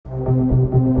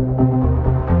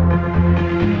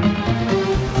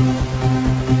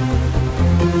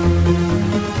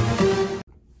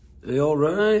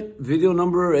video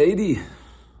number 80.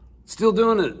 Still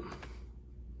doing it.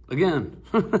 Again.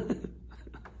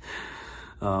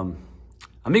 I'm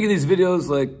making these videos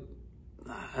like,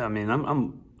 I mean,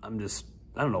 I'm just,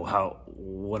 I don't know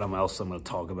what else I'm gonna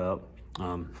talk about.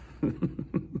 You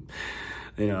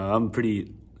know, I'm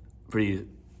pretty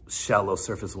shallow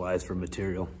surface-wise for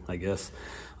material, I guess.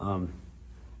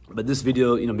 But this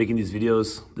video, you know, making these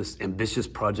videos, this ambitious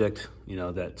project, you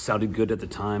know, that sounded good at the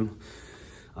time,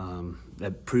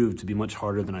 that proved to be much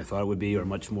harder than I thought it would be, or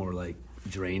much more like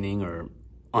draining or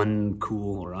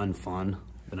uncool or unfun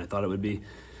than I thought it would be.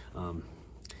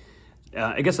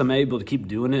 I guess I'm able to keep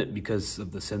doing it because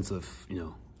of the sense of, you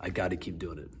know, I got to keep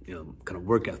doing it, you know, kind of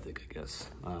work ethic, I guess,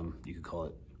 you could call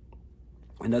it.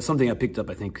 And that's something I picked up,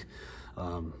 I think,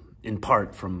 in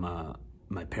part from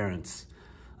my parents,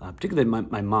 particularly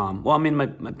my mom. Well, I mean,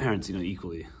 my parents, you know,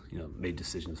 equally, you know, made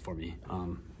decisions for me,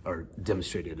 or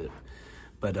demonstrated it.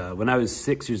 But when I was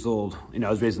 6 years old, you know,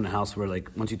 I was raised in a house where, like,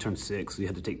 once you turned 6, you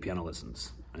had to take piano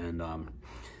lessons. And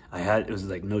it was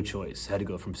like no choice. I had to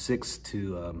go from 6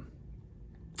 to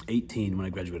 18 when I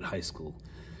graduated high school,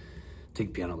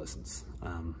 take piano lessons.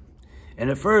 And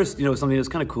at first, you know, it was something that was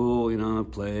kind of cool, you know,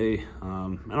 play. I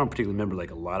don't particularly remember like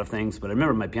a lot of things, but I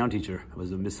remember my piano teacher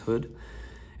was a Miss Hood.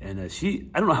 And I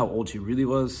don't know how old she really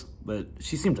was, but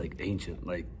she seemed like ancient.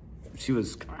 Like, she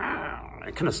was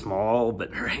kind of small,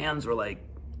 but her hands were like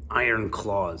iron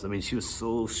claws. I mean, she was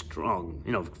so strong,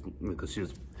 you know, because she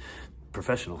was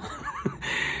professional.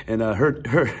 And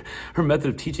her method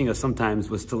of teaching us sometimes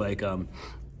was to like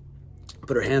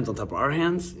put her hands on top of our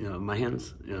hands, you know, my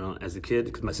hands, you know, as a kid,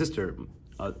 because my sister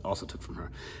also took from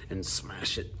her, and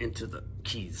smash it into the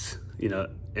keys, you know,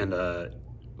 and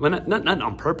well, not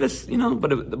on purpose, you know,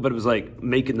 but it was like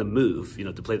making the move, you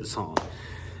know, to play the song.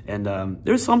 And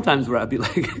there's sometimes where I'd be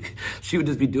like, she would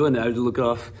just be doing that, I would look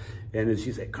off, and then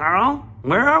she'd say, "Carl,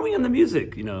 where are we in the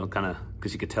music?" You know, kind of,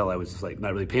 because she could tell I was just like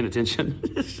not really paying attention.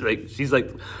 she's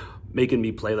like making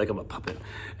me play like I'm a puppet.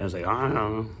 And I was like, "I don't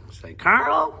know." She's like,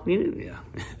 "Carl?" Yeah,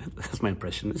 that's my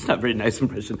impression. It's not a very nice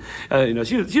impression. You know,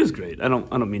 she was great. I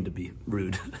don't mean to be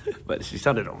rude, but she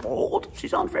sounded old. She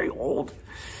sounded very old.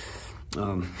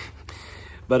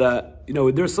 But you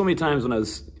know, there were so many times when I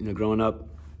was, you know, growing up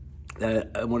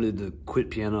that I wanted to quit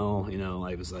piano. You know,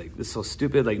 I was like, this is so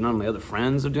stupid. Like, none of my other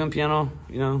friends are doing piano.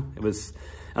 You know, it was,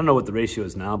 I don't know what the ratio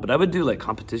is now, but I would do like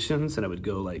competitions, and I would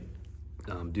go like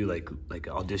do like not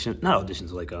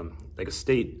auditions, like a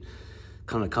state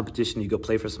kind of competition. You go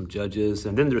play for some judges,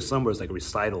 and then there's some where it's like a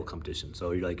recital competition.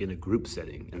 So you're like in a group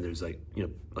setting, and there's like, you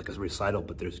know, like a recital,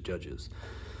 but there's judges.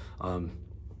 I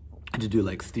had to do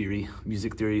like theory,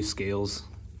 music theory, scales,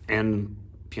 and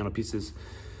piano pieces.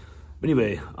 But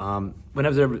anyway,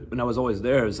 when I was always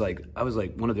there, it was like I was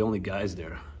like one of the only guys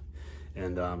there,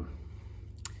 and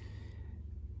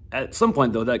at some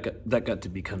point though, that got to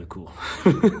be kind of cool.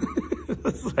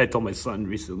 I told my son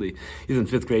recently. He's in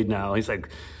 5th grade now. He's like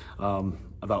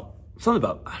about I don't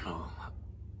know,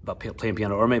 about playing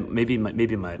piano, or maybe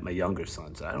my younger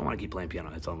son said, "I don't want to keep playing piano."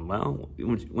 I told him, "Well,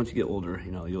 once you get older,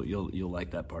 you know, you'll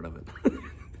like that part of it."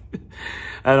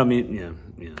 I don't mean,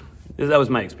 yeah, that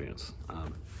was my experience.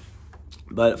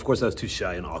 But of course I was too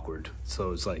shy and awkward,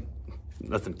 so it's like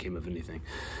nothing came of anything.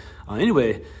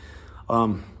 Anyway,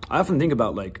 I often think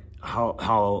about like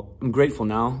how I'm grateful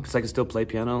now because I can still play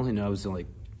piano. You know, I was like,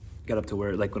 got up to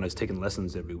where, like, when I was taking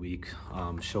lessons every week,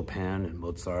 Chopin and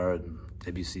Mozart and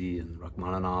Debussy and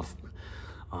Rachmaninoff.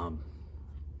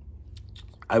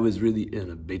 I was really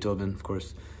in Beethoven, of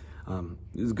course.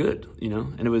 It was good, you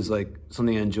know, and it was like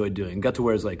something I enjoyed doing. Got to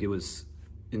where it's like it was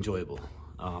enjoyable,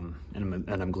 and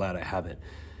I'm glad I have it.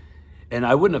 And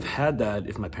I wouldn't have had that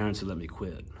if my parents had let me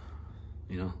quit,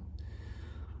 you know.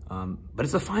 But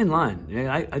it's a fine line.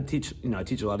 I teach, you know, I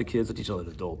teach a lot of kids. I teach a lot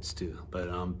of adults too. But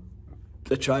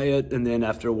I try it, and then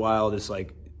after a while, it's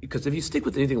like, because if you stick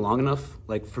with anything long enough,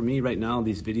 like for me right now,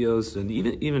 these videos, and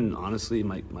even honestly,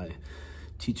 my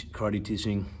karate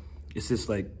teaching, it's just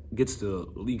like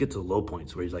you get to low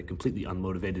points where you're like completely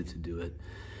unmotivated to do it.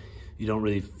 You don't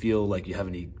really feel like you have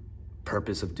any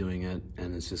purpose of doing it,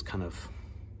 and it's just kind of,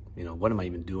 you know, what am I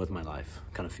even doing with my life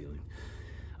kind of feeling.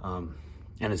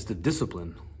 And it's the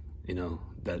discipline, you know,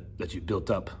 that you built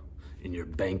up in your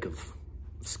bank of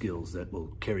skills that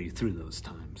will carry you through those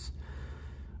times.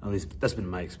 At least that's been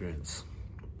my experience.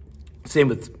 Same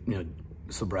with, you know,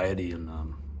 sobriety and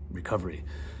recovery.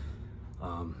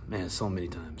 Man, so many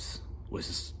times was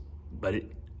just, but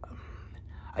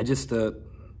I just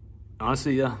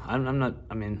honestly, yeah, I'm not.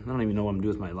 I mean, I don't even know what I'm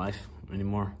doing with my life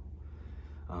anymore.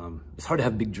 It's hard to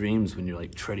have big dreams when you're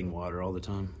like treading water all the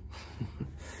time.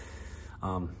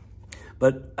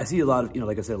 But I see a lot of,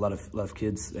 like I said, a lot of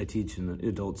kids I teach and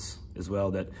adults as well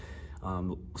that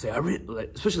say,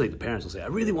 especially like the parents will say, I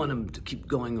really want him to keep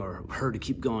going or her to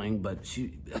keep going, but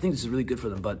I think this is really good for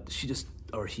them, but he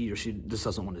or she just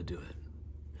doesn't want to do it.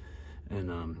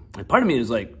 And part of me is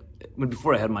like,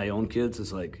 before I had my own kids,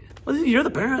 it's like, well, you're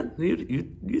the parent.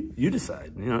 You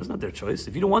decide. It's not their choice.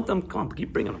 If you don't want them, come on,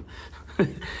 keep bringing them.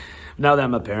 Now that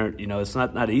I'm a parent, it's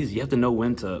not easy. You have to know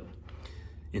when to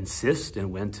insist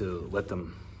and when to let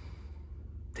them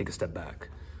take a step back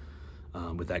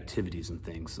with activities and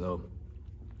things. So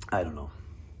I don't know.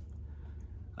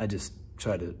 I just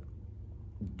try to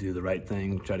do the right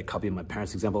thing, try to copy my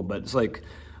parents' example. But it's like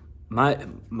my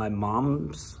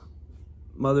mom's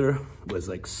mother was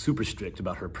like super strict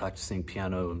about her practicing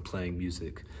piano and playing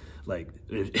music. Like,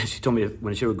 she told me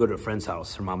when she would go to a friend's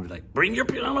house, her mom would be like, bring your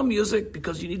piano music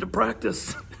because you need to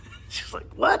practice. She's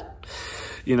like, what?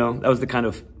 That was the kind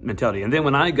of mentality. And then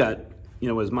when I got,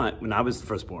 when I was the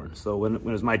firstborn, so when it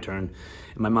was my turn,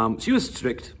 and my mom, she was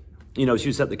strict. She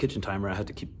would set the kitchen timer. I had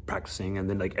to keep practicing. And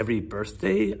then like every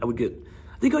birthday, I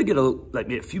think I would get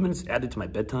a few minutes added to my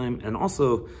bedtime and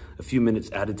also a few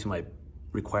minutes added to my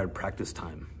required practice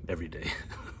time every day.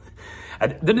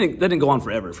 That didn't go on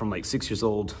forever, from like 6 years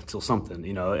old till something,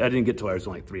 I didn't get to where I was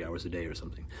doing like 3 hours a day or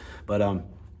something. But,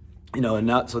 and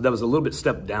not, so that was a little bit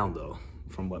step down though,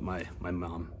 from what my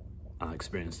mom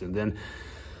experienced. And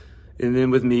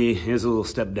then with me, here's a little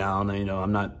step down.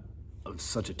 I'm not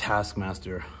such a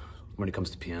taskmaster when it comes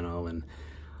to piano, and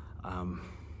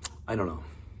I don't know.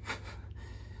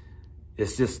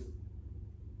 It's just,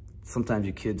 sometimes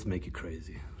your kids make you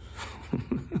crazy.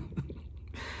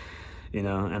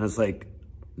 And it's like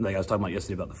I was talking about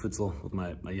yesterday about the futsal with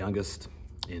my youngest,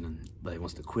 and he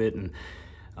wants to quit, and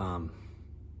I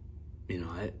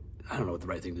don't know what the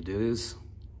right thing to do is.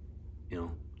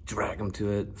 Drag him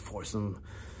to it, force him.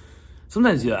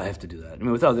 Sometimes, I have to do that.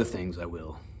 With other things, I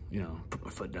will, put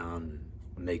my foot down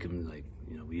and make him like,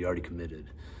 we already committed.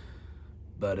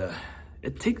 But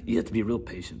you have to be real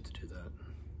patient to do that.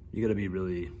 You got to be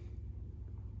really,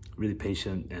 really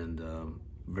patient and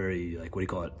very, like, what do you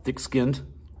call it, thick-skinned,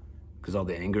 because all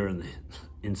the anger and the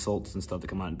insults and stuff that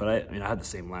come on. But I had the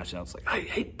same lash out. It's like, I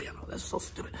hate piano. That's so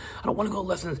stupid. I don't want to go to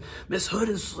lessons. Miss Hood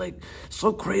is like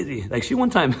so crazy. Like she one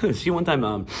time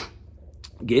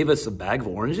gave us a bag of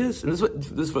oranges. And this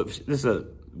is a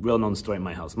well-known story in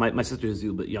my house. My sister is a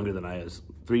little bit younger than I is,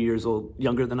 3 years old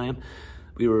younger than I am.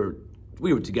 We were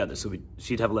together, so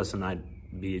she'd have a lesson, I'd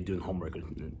be doing homework,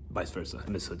 and vice versa, at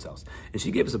Miss Hood's house. And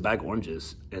she gave us a bag of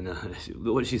oranges, and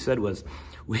what she said was,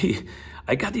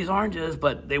 I got these oranges,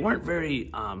 but they weren't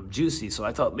very juicy, so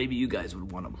I thought maybe you guys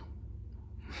would want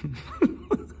them.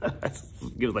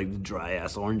 Give us like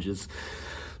dry-ass oranges.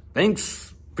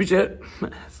 Thanks, appreciate it.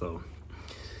 So,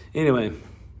 anyway,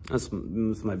 that's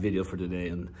my video for today,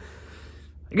 and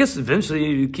I guess eventually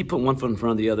you keep putting one foot in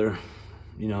front of the other,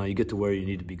 you get to where you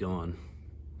need to be going.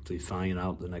 So you find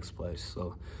out the next place.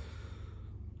 So,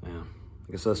 yeah,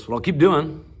 I guess that's what I'll keep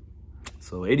doing.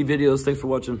 So 80 videos. Thanks for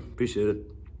watching. Appreciate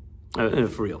it.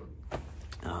 For real.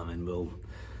 And we'll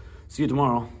see you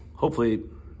tomorrow. Hopefully,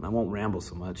 I won't ramble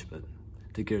so much, but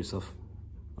take care of yourself.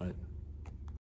 All right.